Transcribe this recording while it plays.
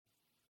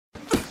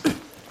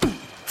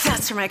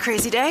That's for my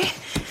crazy day.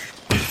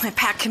 My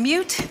packed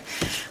commute,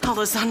 all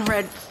those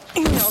unread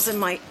emails in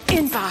my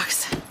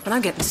inbox. But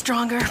I'm getting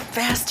stronger,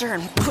 faster,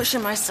 and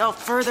pushing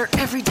myself further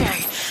every day.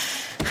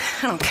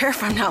 I don't care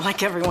if I'm not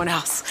like everyone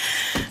else.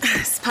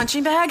 This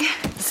punching bag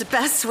is the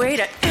best way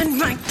to end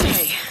my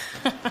day.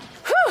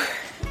 Whew.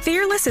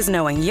 Fearless is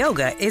knowing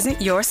yoga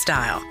isn't your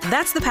style.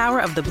 That's the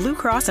power of the Blue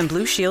Cross and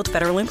Blue Shield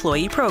Federal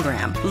Employee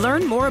Program.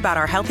 Learn more about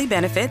our healthy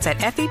benefits at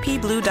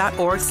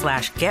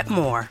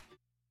fepblue.org/getmore.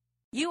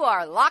 You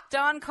are Locked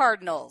On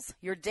Cardinals,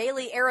 your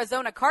daily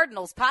Arizona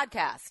Cardinals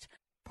podcast.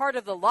 Part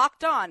of the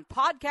Locked On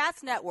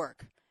Podcast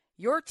Network.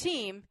 Your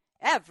team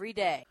every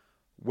day.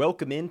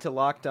 Welcome into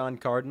Locked On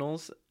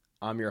Cardinals.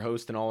 I'm your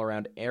host and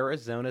all-around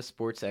Arizona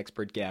sports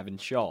expert, Gavin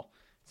Shull.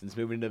 Since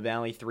moving to the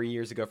Valley 3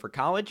 years ago for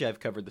college,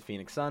 I've covered the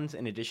Phoenix Suns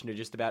in addition to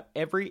just about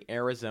every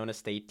Arizona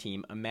State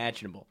team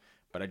imaginable.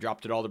 But I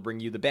dropped it all to bring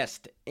you the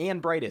best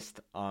and brightest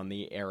on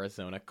the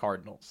Arizona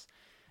Cardinals.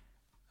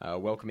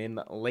 Welcome in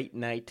the late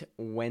night,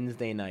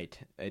 Wednesday night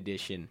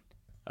edition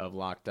of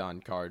Locked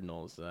On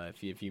Cardinals.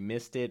 If you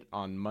missed it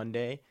on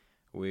Monday,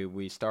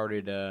 we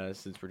started,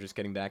 since we're just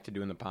getting back to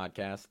doing the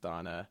podcast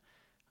on a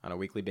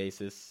weekly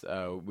basis,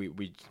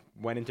 we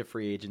went into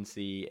free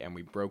agency and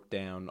we broke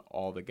down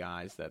all the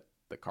guys that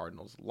the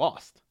Cardinals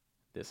lost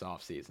this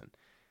offseason.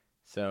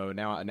 So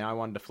now I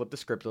wanted to flip the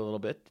script a little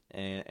bit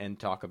and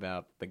talk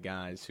about the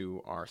guys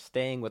who are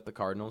staying with the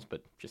Cardinals,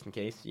 but just in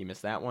case you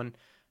missed that one,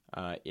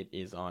 it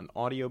is on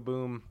Audio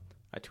Boom.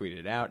 I tweeted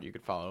it out. You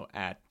could follow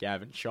at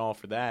Gavin Shull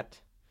for that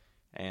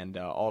and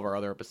all of our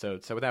other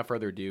episodes. So without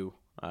further ado,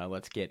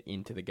 let's get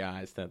into the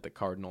guys that the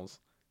Cardinals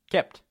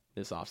kept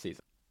this offseason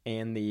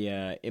and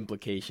the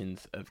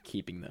implications of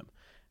keeping them.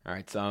 All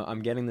right, so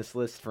I'm getting this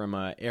list from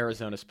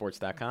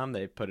Arizonasports.com.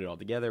 They put it all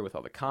together with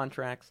all the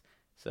contracts,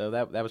 so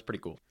that was pretty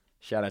cool.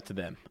 Shout out to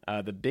them.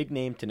 The big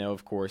name to know,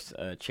 of course,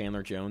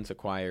 Chandler Jones,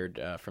 acquired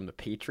from the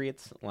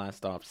Patriots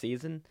last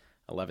offseason.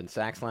 11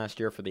 sacks last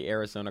year for the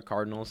Arizona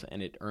Cardinals,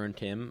 and it earned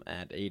him,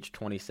 at age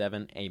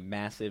 27, a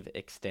massive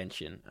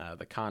extension.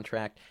 The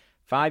contract,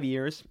 5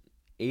 years,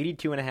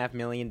 $82.5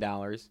 million,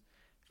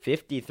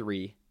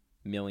 $53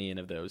 million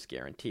of those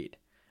guaranteed.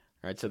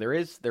 All right, so there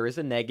is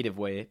a negative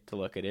way to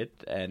look at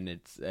it, and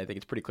I think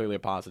it's pretty clearly a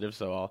positive.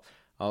 So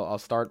I'll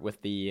start with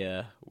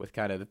with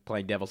kind of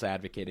playing devil's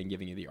advocate and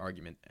giving you the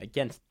argument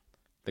against.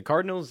 The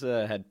Cardinals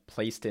had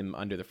placed him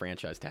under the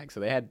franchise tag, so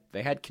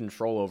they had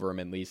control over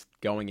him at least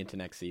going into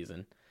next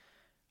season.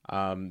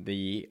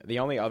 The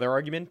only other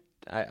argument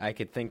I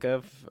could think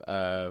of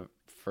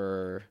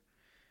for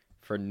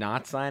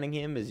not signing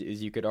him is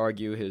you could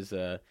argue his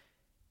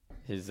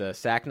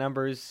sack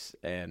numbers,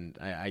 and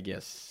I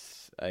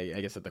guess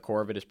at the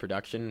core of it, his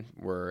production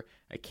were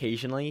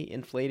occasionally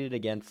inflated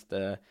against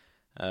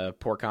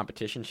poor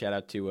competition. Shout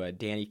out to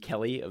Danny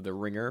Kelly of The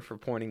Ringer for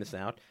pointing this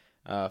out.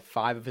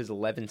 5 of his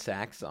 11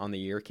 sacks on the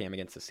year came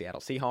against the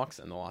Seattle Seahawks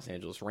and the Los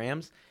Angeles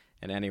Rams.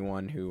 And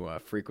anyone who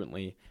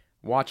frequently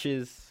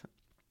watches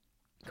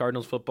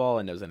Cardinals football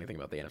and knows anything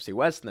about the NFC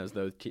West knows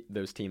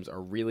those teams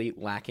are really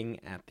lacking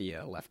at the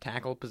left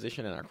tackle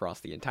position and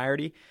across the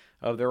entirety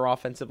of their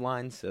offensive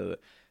line. So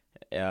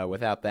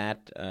without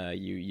that,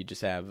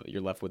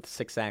 you're left with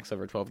 6 sacks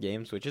over 12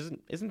 games, which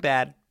isn't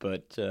bad,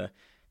 but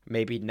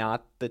maybe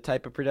not the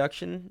type of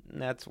production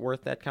that's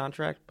worth that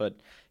contract. But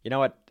you know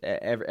what?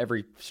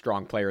 Every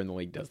strong player in the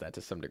league does that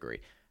to some degree.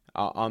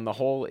 On the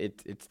whole,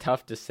 it's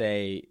tough to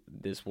say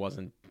this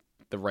wasn't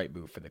the right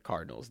move for the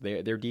Cardinals.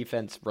 Their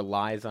defense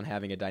relies on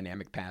having a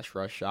dynamic pass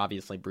rush.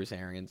 Obviously, Bruce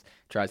Arians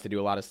tries to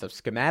do a lot of stuff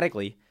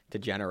schematically to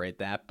generate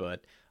that,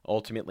 but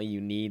ultimately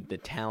you need the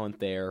talent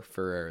there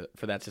for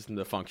that system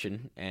to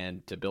function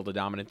and to build a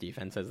dominant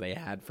defense as they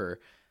had for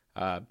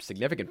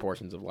significant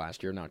portions of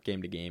last year, not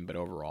game to game, but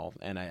overall.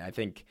 And I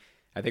think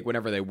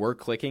whenever they were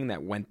clicking,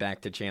 that went back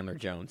to Chandler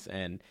Jones.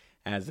 And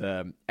as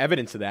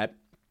evidence of that,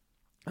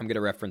 I'm going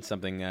to reference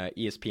something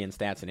ESPN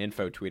Stats and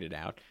Info tweeted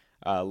out.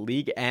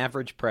 League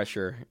average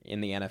pressure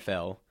in the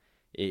NFL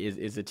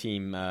is a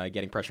team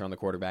getting pressure on the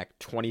quarterback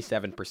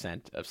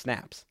 27% of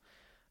snaps.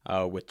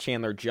 With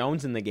Chandler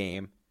Jones in the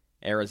game,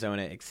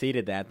 Arizona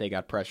exceeded that. They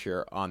got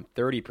pressure on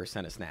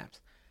 30% of snaps.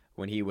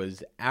 When he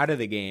was out of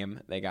the game,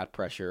 they got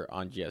pressure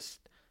on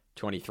just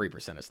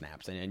 23% of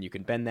snaps. And you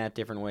can bend that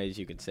different ways.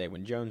 You could say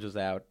when Jones was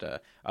out,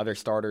 other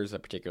starters,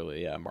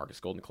 particularly Marcus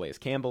Golden, Calais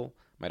Campbell,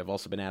 might have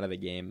also been out of the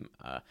game.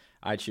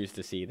 I choose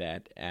to see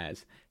that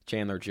as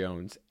Chandler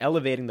Jones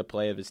elevating the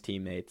play of his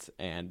teammates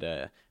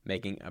and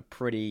making a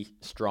pretty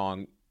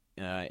strong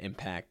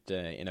impact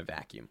in a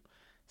vacuum.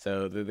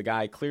 So the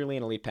guy, clearly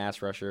an elite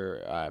pass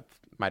rusher,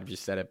 might have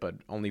just said it, but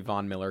only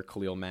Von Miller,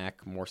 Khalil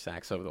Mack, more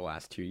sacks over the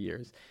last 2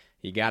 years.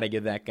 You got to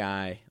give that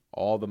guy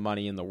all the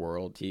money in the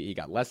world. He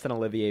got less than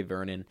Olivier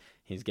Vernon.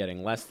 He's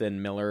getting less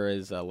than Miller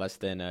is, less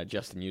than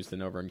Justin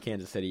Houston over in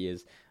Kansas City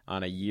is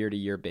on a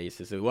year-to-year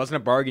basis. It wasn't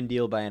a bargain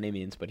deal by any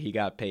means, but he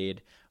got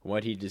paid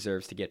what he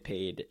deserves to get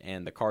paid.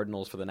 And the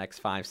Cardinals, for the next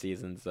 5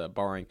 seasons,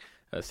 barring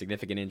a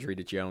significant injury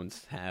to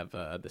Jones, have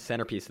the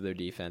centerpiece of their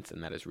defense,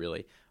 and that is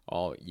really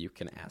all you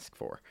can ask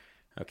for.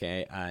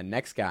 Okay,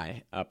 next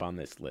guy up on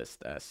this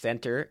list,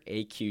 center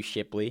A.Q.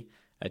 Shipley,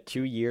 a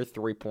 2-year,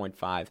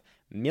 $3.5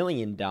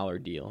 million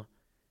deal.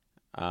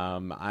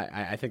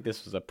 I think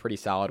this was a pretty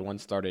solid one.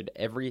 Started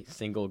every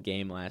single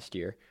game last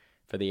year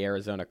for the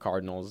Arizona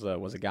Cardinals.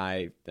 Was a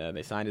guy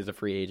they signed as a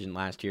free agent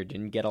last year.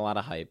 Didn't get a lot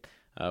of hype.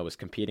 Was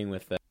competing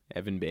with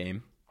Evan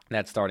Boehm,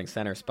 that starting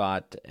center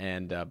spot,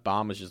 and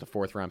Baum was just a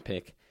 4th-round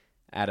pick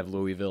out of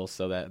Louisville.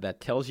 So that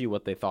tells you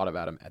what they thought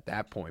about him at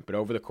that point. But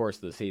over the course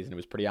of the season, it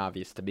was pretty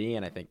obvious to me,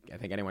 and I think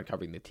anyone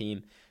covering the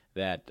team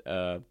that,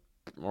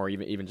 or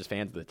even just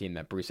fans of the team,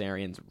 that Bruce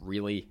Arians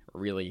really,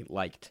 really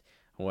liked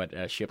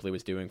what Shipley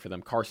was doing for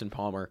them. Carson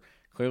Palmer,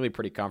 clearly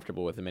pretty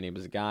comfortable with him, and he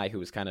was a guy who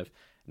was kind of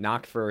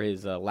knocked for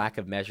his lack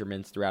of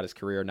measurements throughout his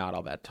career, not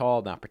all that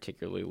tall, not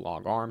particularly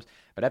long arms.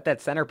 But at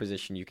that center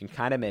position, you can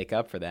kind of make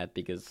up for that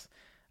because,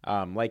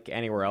 like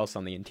anywhere else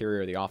on the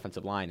interior of the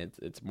offensive line,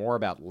 it's more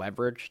about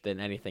leverage than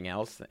anything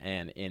else.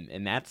 And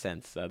in that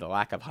sense, the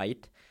lack of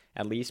height,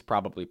 at least,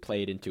 probably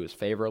played into his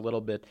favor a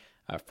little bit.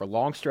 For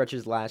long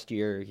stretches last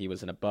year, he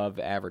was an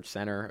above-average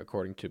center,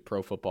 according to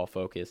Pro Football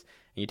Focus.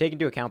 And you take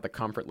into account the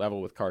comfort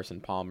level with Carson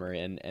Palmer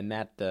and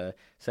that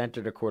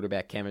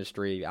center-to-quarterback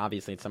chemistry.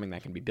 Obviously, it's something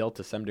that can be built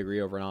to some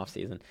degree over an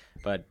offseason,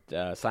 but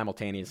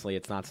simultaneously,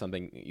 it's not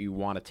something you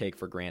want to take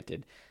for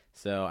granted.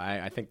 So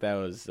I think that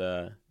was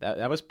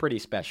that was pretty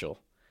special,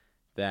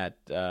 that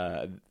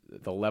the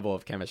level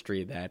of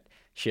chemistry that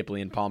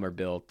Shipley and Palmer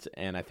built,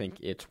 and I think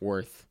it's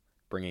worth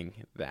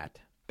bringing that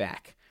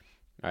back.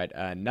 All right,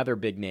 another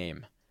big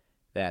name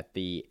that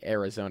the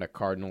Arizona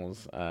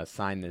Cardinals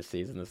signed this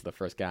season. This is the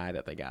first guy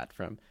that they got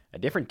from a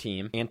different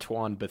team,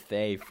 Antoine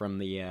Bethea from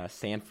the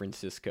San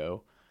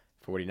Francisco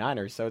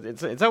 49ers. So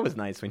it's always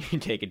nice when you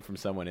take it from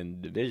someone in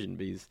the division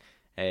because,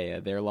 hey,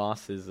 their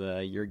loss is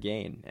your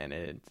gain, and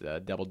it's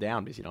doubled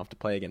down because you don't have to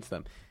play against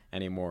them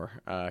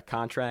anymore.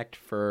 Contract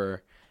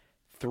for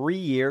 3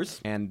 years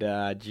and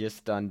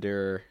just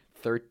under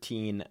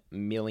 $13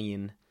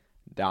 million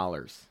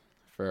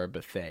for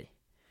Bethea.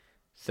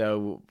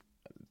 So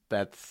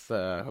that's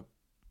a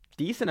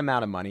decent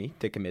amount of money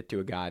to commit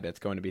to a guy that's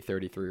going to be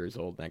 33 years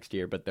old next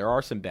year, but there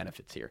are some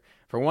benefits here.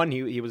 For one,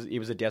 he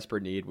was a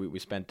desperate need. We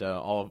spent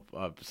a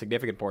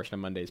significant portion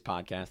of Monday's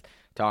podcast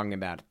talking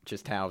about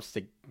just how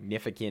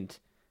significant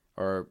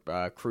or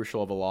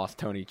crucial of a loss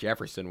Tony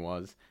Jefferson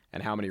was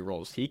and how many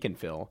roles he can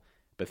fill.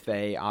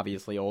 Bethea,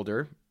 obviously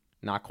older,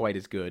 not quite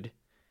as good.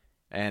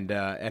 And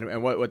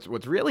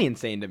what's really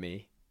insane to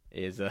me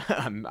is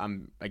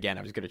I'm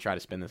just going to try to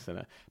spin this in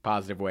a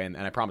positive way, and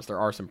I promise there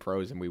are some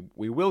pros, and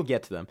we will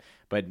get to them.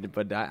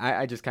 But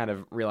I just kind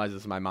of realized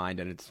this in my mind,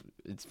 and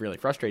it's really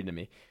frustrating to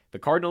me. The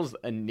Cardinals'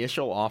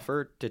 initial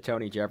offer to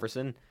Tony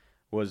Jefferson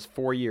was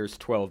 4 years,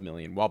 $12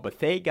 million, while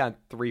Bethea got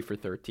 3 for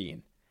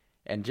 $13.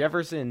 And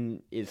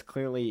Jefferson is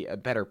clearly a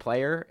better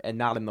player, and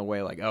not in the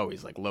way like, oh,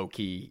 he's like low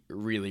key,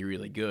 really,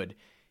 really good.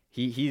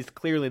 He's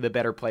clearly the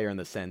better player in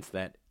the sense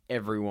that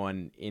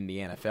everyone in the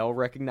NFL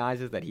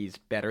recognizes that he's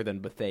better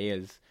than Bethea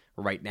is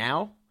right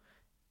now,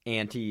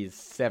 and he's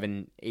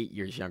 7-8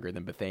 years younger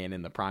than Bethea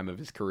in the prime of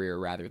his career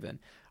rather than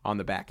on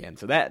the back end.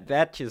 So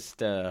that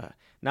just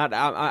not.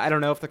 I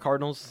don't know if the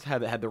Cardinals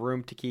had the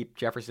room to keep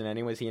Jefferson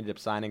anyways. He ended up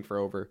signing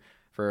for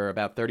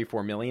about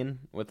 $34 million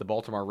with the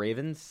Baltimore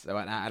Ravens. So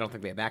I don't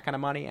think they had that kind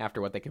of money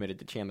after what they committed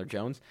to Chandler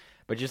Jones.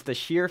 But just the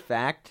sheer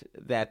fact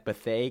that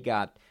Bethea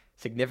got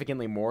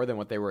significantly more than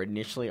what they were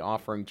initially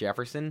offering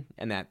Jefferson,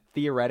 and that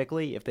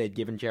theoretically, if they had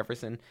given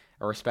Jefferson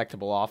a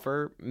respectable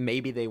offer,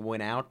 maybe they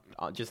went out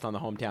just on the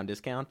hometown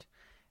discount.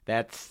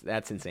 That's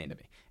insane to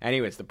me.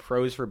 Anyways, the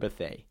pros for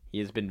Bethea. He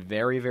has been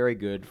very, very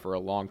good for a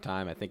long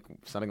time. I think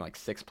something like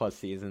 6+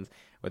 seasons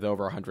with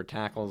over 100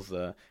 tackles.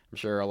 I'm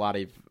sure a lot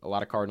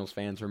of Cardinals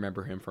fans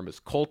remember him from his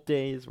Colt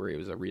days, where he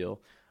was a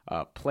real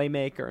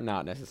playmaker,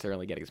 not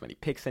necessarily getting as many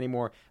picks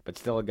anymore, but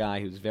still a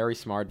guy who's very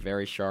smart,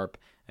 very sharp.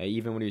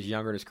 Even when he was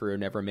younger in his career,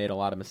 never made a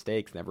lot of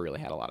mistakes, never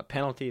really had a lot of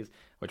penalties,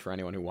 which for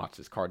anyone who watched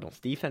his Cardinals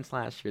defense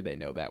last year, they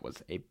know that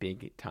was a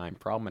big-time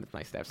problem, and it's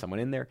nice to have someone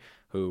in there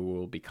who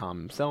will be calm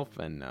himself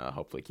and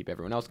hopefully keep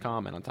everyone else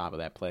calm, and on top of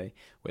that, play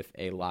with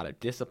a lot of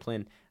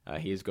discipline.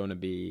 He is going to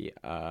be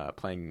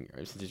playing,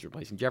 since he's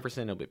replacing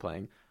Jefferson, he'll be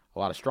playing a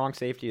lot of strong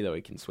safety, though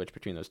he can switch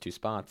between those two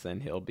spots,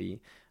 and he'll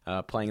be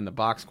playing in the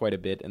box quite a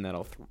bit, and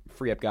that'll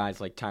free up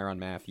guys like Tyrann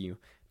Mathieu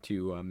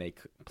to make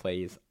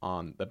plays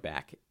on the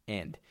back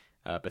end.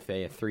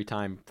 Bethea,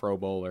 3-time Pro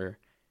Bowler,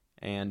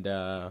 and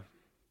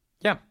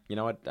you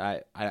know what?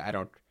 I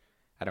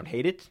don't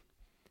hate it.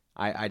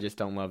 I just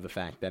don't love the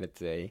fact that it's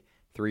a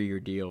 3-year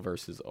deal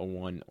versus a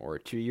 1 or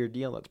a 2-year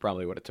deal. That's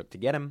probably what it took to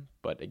get him,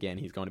 but again,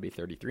 he's going to be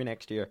 33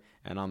 next year,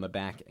 and on the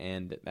back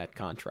end, that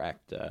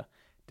contract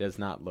does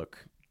not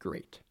look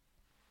great.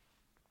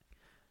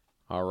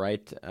 All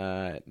right,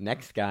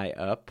 next guy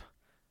up,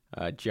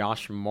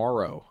 Josh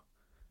Morrow.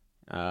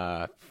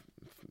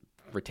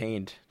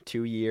 Retained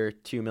 2-year,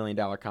 $2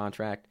 million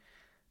contract.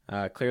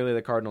 Clearly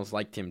the Cardinals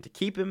liked him to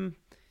keep him.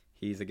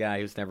 He's a guy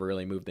who's never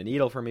really moved the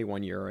needle for me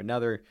one way or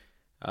another.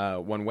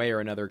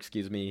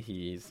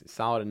 He's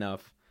solid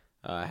enough.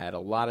 had a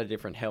lot of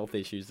different health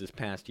issues this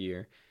past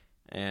year.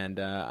 And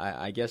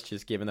I guess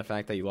just given the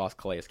fact that you lost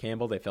Calais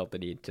Campbell, they felt the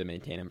need to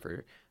maintain him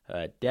for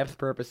depth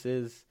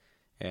purposes.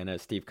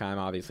 And Steve Keim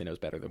obviously knows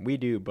better than we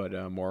do, but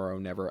Morrow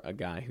never a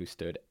guy who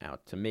stood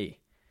out to me.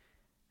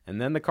 And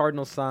then the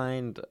Cardinals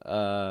signed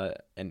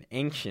an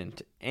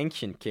ancient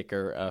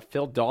kicker,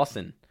 Phil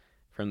Dawson,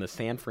 from the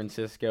San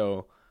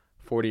Francisco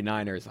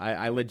 49ers.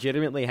 I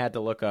legitimately had to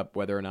look up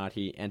whether or not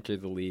he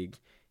entered the league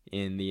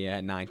in the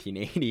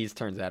 1980s.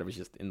 Turns out it was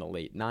just in the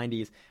late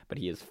 90s, but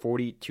he is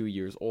 42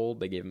 years old.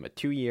 They gave him a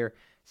 2-year,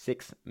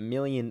 $6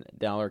 million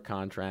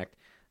contract.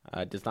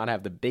 Does not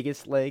have the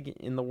biggest leg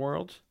in the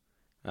world.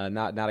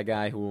 Not a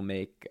guy who will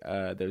make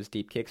those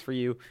deep kicks for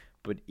you,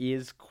 but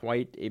is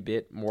quite a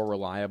bit more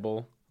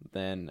reliable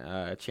than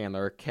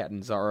Chandler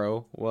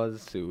Catanzaro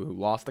was, who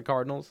lost the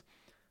Cardinals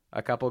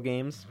a couple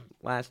games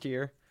last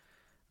year.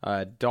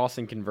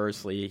 Dawson,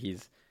 conversely,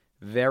 he's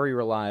very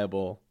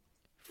reliable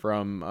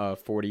from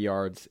 40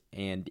 yards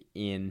and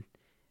in.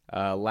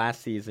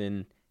 Last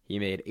season, he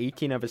made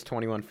 18 of his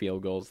 21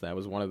 field goals. That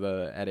was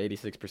at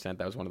 86%,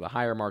 that was one of the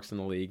higher marks in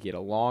the league. He had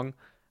a long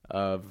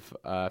of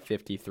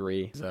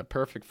 53. He's a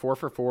perfect 4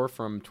 for 4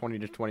 from 20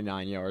 to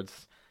 29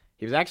 yards.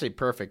 He was actually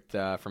perfect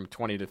from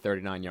 20 to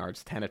 39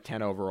 yards, 10 of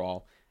 10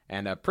 overall,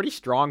 and pretty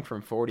strong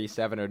from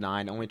 47 to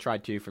 9. Only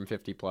tried 2 from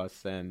 50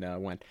 plus and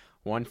went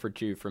 1 for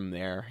 2 from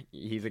there.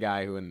 He's a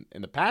guy who in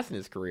the past in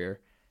his career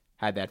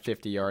had that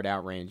 50-yard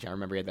outrange. I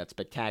remember he had that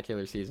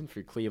spectacular season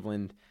for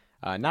Cleveland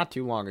not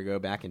too long ago,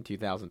 back in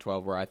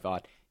 2012, where I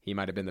thought he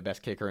might have been the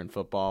best kicker in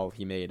football.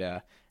 He made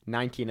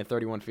 19 of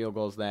 31 field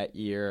goals that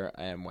year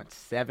and went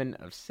 7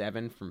 of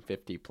 7 from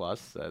 50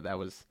 plus. That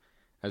was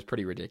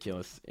pretty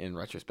ridiculous in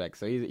retrospect.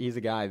 So he's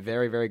a guy,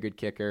 very, very good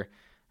kicker.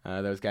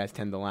 Those guys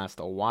tend to last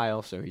a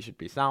while, so he should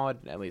be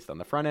solid, at least on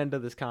the front end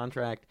of this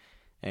contract.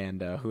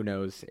 And who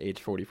knows,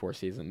 age 44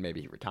 season, maybe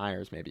he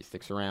retires, maybe he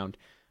sticks around.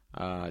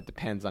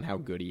 Depends on how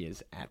good he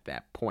is at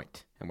that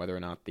point and whether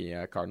or not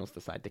the Cardinals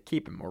decide to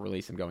keep him or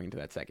release him going into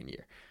that second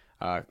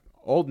year.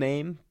 Old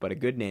name, but a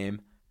good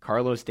name,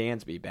 Carlos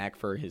Dansby, back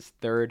for his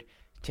third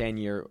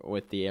tenure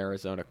with the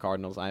Arizona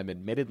Cardinals. I am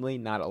admittedly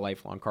not a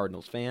lifelong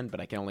Cardinals fan,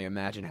 but I can only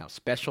imagine how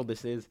special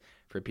this is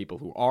for people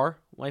who are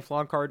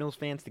lifelong Cardinals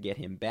fans to get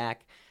him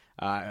back.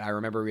 I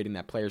remember reading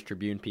that Players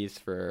Tribune piece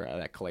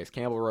that Calais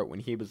Campbell wrote when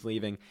he was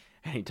leaving,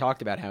 and he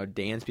talked about how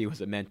Dansby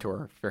was a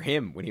mentor for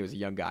him when he was a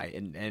young guy.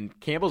 And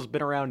Campbell's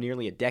been around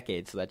nearly a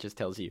decade, so that just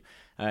tells you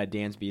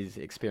Dansby's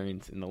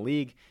experience in the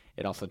league.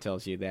 It also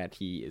tells you that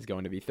he is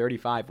going to be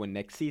 35 when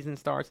next season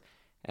starts,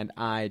 and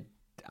I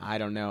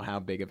don't know how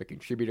big of a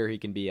contributor he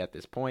can be at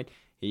this point.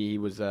 He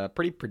was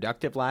pretty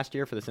productive last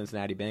year for the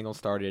Cincinnati Bengals,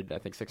 started, I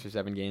think, 6 or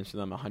 7 games for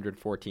them,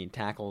 114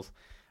 tackles,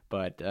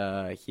 but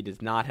he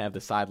does not have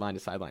the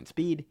sideline-to-sideline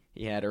speed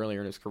he had earlier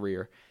in his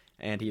career,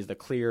 and he's the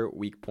clear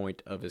weak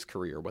point of his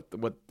career.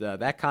 What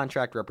that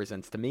contract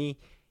represents to me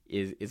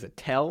is a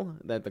tell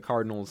that the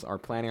Cardinals are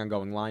planning on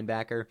going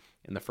linebacker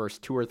in the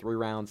first 2 or 3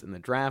 rounds in the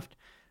draft.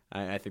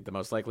 I think the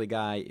most likely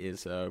guy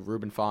is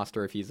Reuben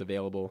Foster, if he's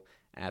available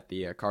at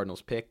the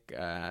Cardinals pick,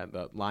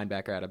 the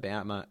linebacker out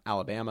of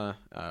Alabama,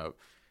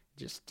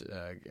 just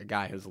a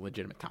guy who's a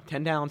legitimate top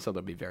 10 talent, so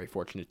they'll be very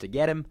fortunate to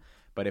get him.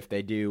 But if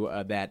they do,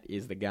 that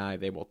is the guy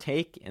they will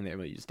take, and they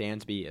will use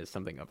Dansby as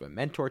something of a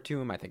mentor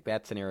to him. I think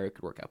that scenario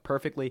could work out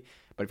perfectly.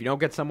 But if you don't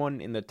get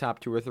someone in the top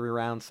 2 or 3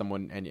 rounds,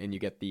 and you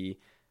get the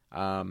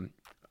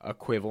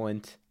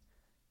equivalent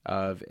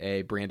of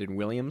a Brandon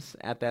Williams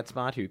at that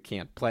spot who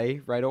can't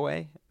play right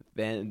away,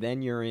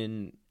 then you're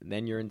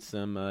in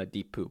some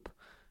deep poop.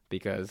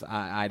 Because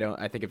I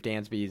think if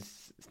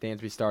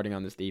Dansby's starting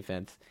on this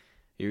defense,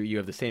 you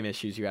have the same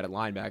issues you had at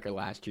linebacker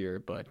last year,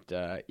 but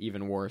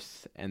even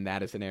worse, and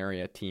that is an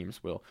area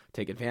teams will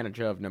take advantage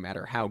of no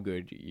matter how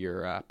good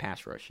your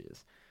pass rush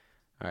is.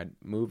 All right,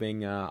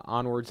 moving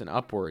onwards and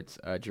upwards,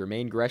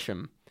 Jermaine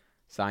Gresham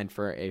signed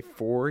for a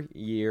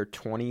 4-year,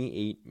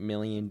 $28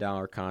 million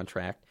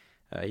contract.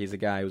 He's a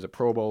guy who was a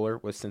Pro Bowler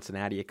with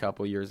Cincinnati a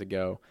couple years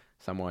ago.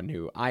 Someone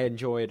who I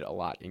enjoyed a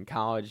lot in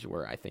college,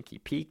 where I think he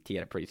peaked. He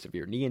had a pretty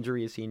severe knee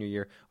injury his senior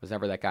year. Was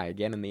never that guy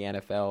again in the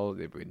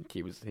NFL.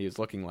 He was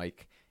looking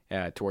like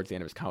towards the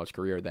end of his college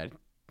career that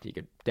he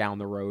could down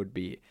the road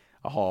be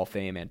a Hall of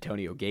Fame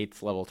Antonio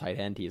Gates level tight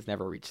end. He has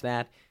never reached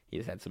that. He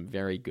has had some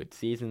very good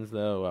seasons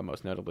though.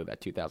 Most notably that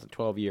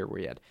 2012 year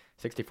where he had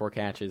 64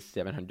 catches,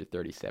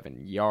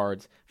 737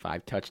 yards,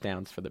 5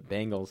 touchdowns for the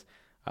Bengals.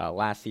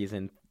 Last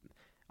season,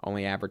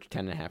 only averaged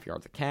 10.5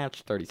 yards a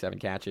catch, 37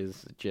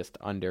 catches, just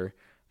under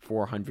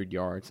 400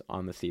 yards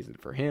on the season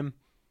for him.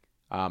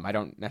 I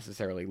don't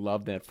necessarily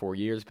love that 4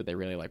 years, but they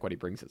really like what he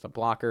brings as a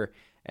blocker,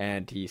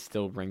 and he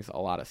still brings a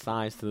lot of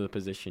size to the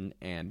position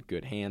and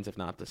good hands, if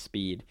not the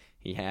speed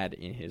he had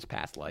in his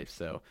past life.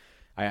 So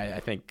I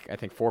think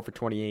 4 for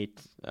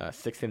 28,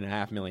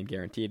 $16.5 million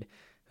guaranteed.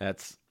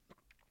 That's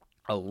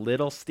a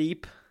little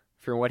steep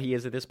for what he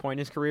is at this point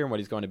in his career and what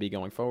he's going to be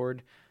going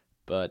forward.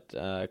 But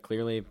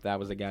clearly, that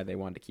was a guy they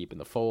wanted to keep in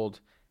the fold.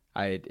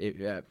 I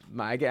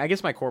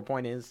guess my core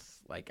point is,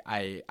 like,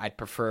 I'd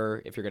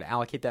prefer, if you're going to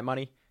allocate that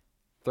money,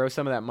 throw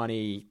some of that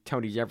money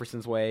Tony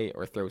Jefferson's way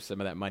or throw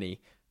some of that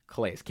money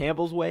Calais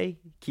Campbell's way.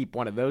 Keep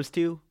one of those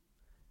two.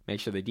 Make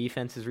sure the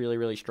defense is really,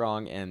 really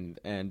strong, and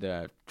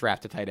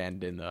draft a tight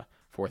end in the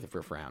 4th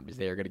or 5th round, because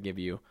they are going to give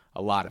you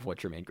a lot of what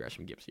Jermaine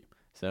Gresham gives you.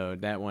 So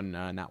that one,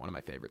 not one of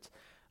my favorites.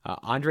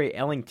 Andre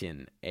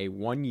Ellington, a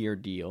 1-year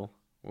deal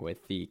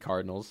with the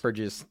Cardinals for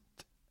just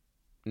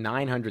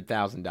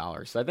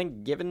 $900,000. So I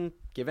think given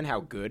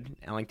how good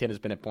Ellington has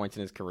been at points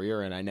in his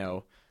career, and I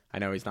know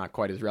he's not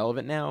quite as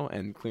relevant now,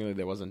 and clearly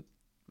there wasn't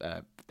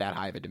that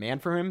high of a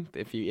demand for him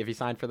if he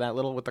signed for that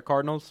little with the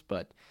Cardinals,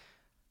 but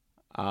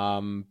I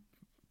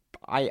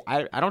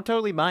don't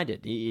totally mind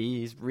it.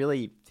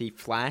 He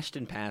flashed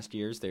in past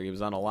years. There, he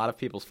was on a lot of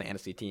people's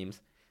fantasy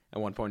teams at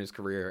one point in his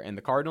career, and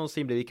the Cardinals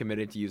seem to be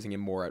committed to using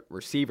him more at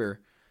receiver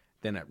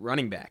than at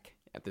running back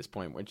at this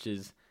point, which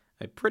is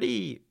a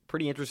pretty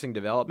interesting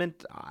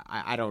development.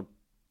 I don't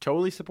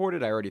totally support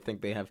it. I already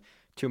think they have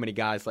too many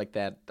guys like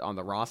that on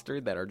the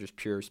roster that are just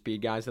pure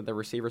speed guys at the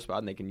receiver spot,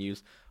 and they can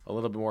use a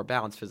little bit more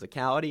balanced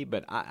physicality.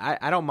 But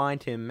I don't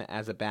mind him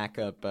as a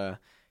backup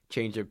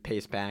change of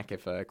pace back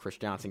if Chris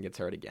Johnson gets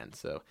hurt again.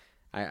 So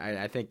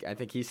I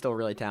think he's still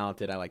really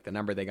talented. I like the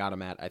number they got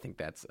him at. I think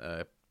that's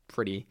a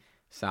pretty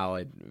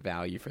solid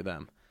value for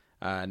them.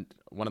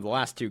 One of the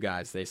last two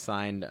guys, they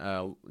signed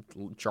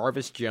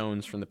Jarvis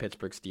Jones from the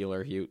Pittsburgh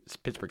Steelers.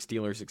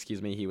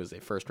 He was a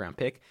first-round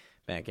pick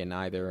back in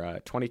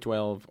either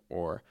 2012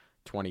 or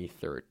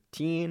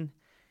 2013,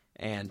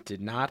 and did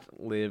not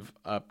live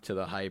up to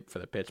the hype for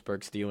the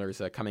Pittsburgh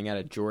Steelers. Coming out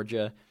of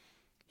Georgia,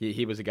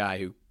 he was a guy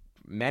who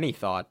many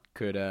thought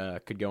could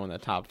go in the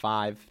top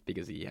 5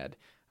 because he had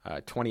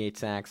 28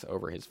 sacks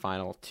over his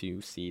final 2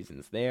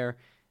 seasons there.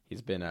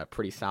 He's been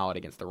pretty solid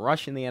against the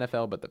rush in the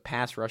NFL, but the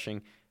pass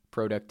rushing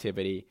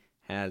productivity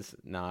has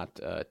not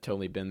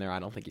totally been there. I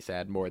don't think he's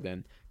had more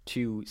than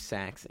 2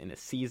 sacks in a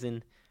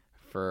season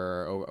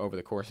for over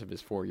the course of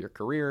his 4-year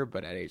career,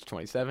 but at age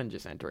 27,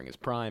 just entering his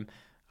prime,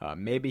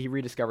 maybe he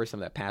rediscovers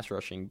some of that pass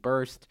rushing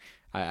burst.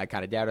 I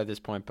kind of doubt at this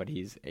point, but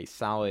he's a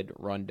solid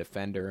run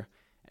defender,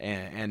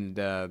 and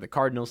the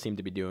Cardinals seem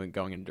to be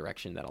going in a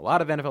direction that a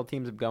lot of NFL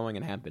teams have going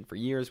and have been for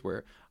years,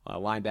 where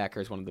linebacker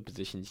is one of the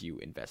positions you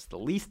invest the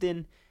least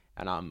in.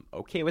 And I'm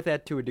okay with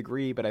that to a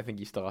degree, but I think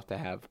you still have to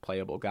have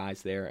playable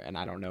guys there, and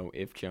I don't know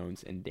if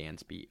Jones and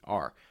Dansby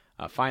are.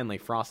 Finally,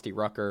 Frosty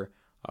Rucker,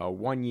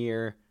 1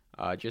 year,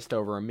 just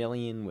over $1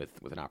 million, with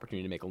an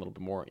opportunity to make a little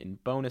bit more in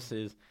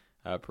bonuses,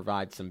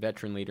 provide some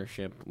veteran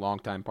leadership,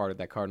 longtime part of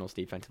that Cardinals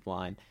defensive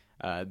line.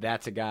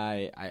 That's a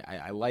guy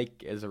I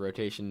like as a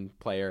rotation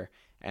player,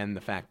 and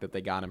the fact that they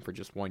got him for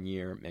just 1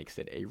 year makes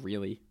it a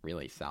really,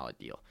 really solid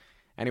deal.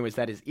 Anyways,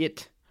 that is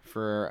it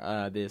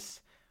for this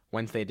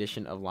Wednesday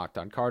edition of Locked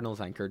On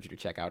Cardinals. I encourage you to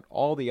check out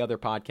all the other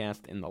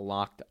podcasts in the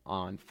Locked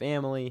On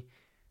family,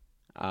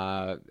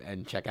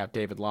 and check out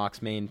David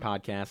Locke's main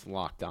podcast,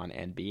 Locked On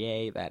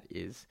NBA. That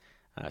is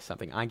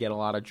something I get a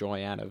lot of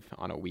joy out of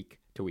on a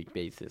week-to-week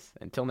basis.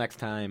 Until next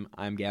time,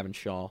 I'm Gavin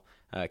Shaw.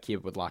 Keep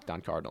it with Locked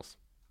On Cardinals.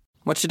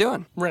 What you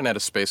doing? Ran out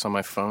of space on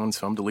my phone,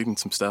 so I'm deleting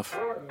some stuff.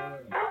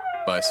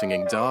 Bye,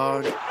 singing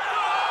dog.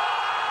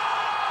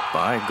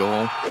 Bye,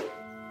 goal.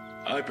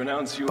 I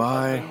pronounce you.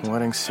 Bye,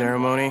 wedding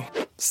ceremony.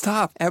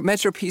 Stop. At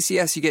Metro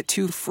PCS, you get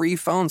 2 free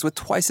phones with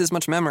twice as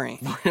much memory.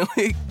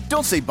 Really?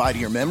 Don't say bye to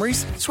your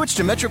memories. Switch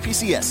to Metro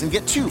PCS and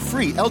get 2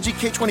 free LG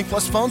K20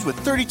 Plus phones with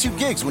 32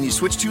 gigs when you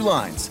switch 2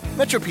 lines.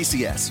 Metro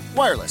PCS.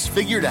 Wireless.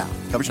 Figured out.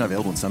 Coverage not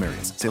available in some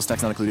areas. Sales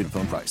tax not included in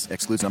phone price.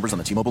 Excludes numbers on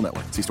the T-Mobile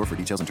network. See store for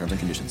details and terms and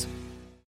conditions.